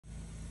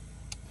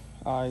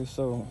Alright,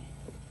 so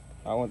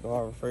I went to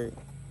HarborFreight,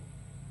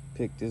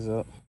 picked this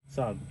up.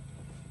 Saw a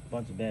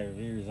bunch of bad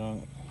reviews on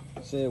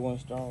it. Said it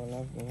wasn't strong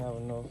enough, didn't have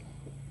enough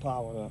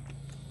power to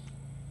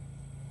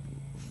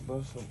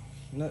bust some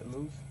nut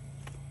loose.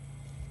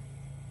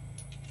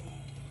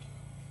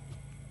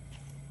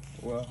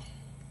 Well,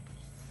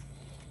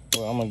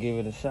 I'm gonna give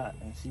it a shot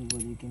and see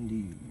what it can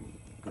do,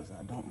 because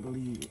I don't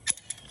believe it.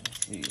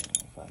 Let's see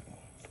if I can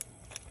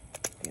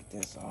get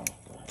this on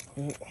right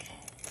quick.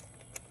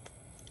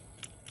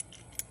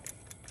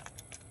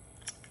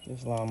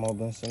 This lawnmower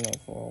been sitting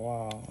up for a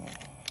while.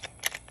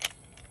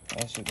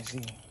 As you can see,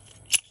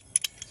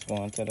 it's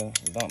going to the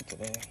dump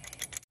today.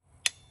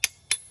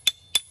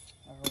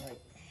 Alright,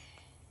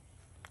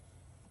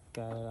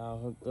 got it all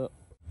hooked up.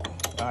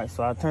 Alright,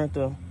 so I turned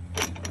it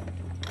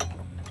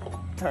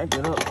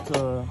up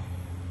to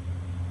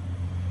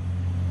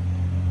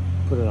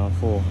put it on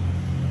 4.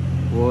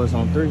 Well, it's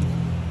on 3.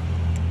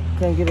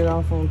 Can't get it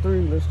off on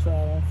 3. Let's try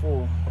it on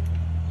 4.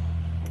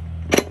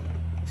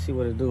 Let's see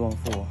what it do on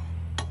 4.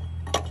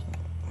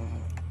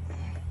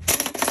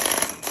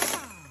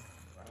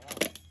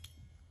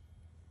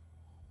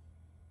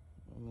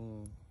 I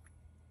mean,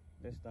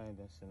 this thing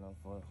been sitting up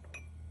for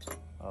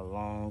a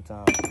long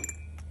time.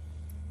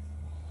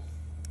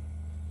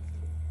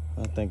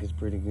 I think it's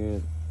pretty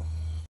good.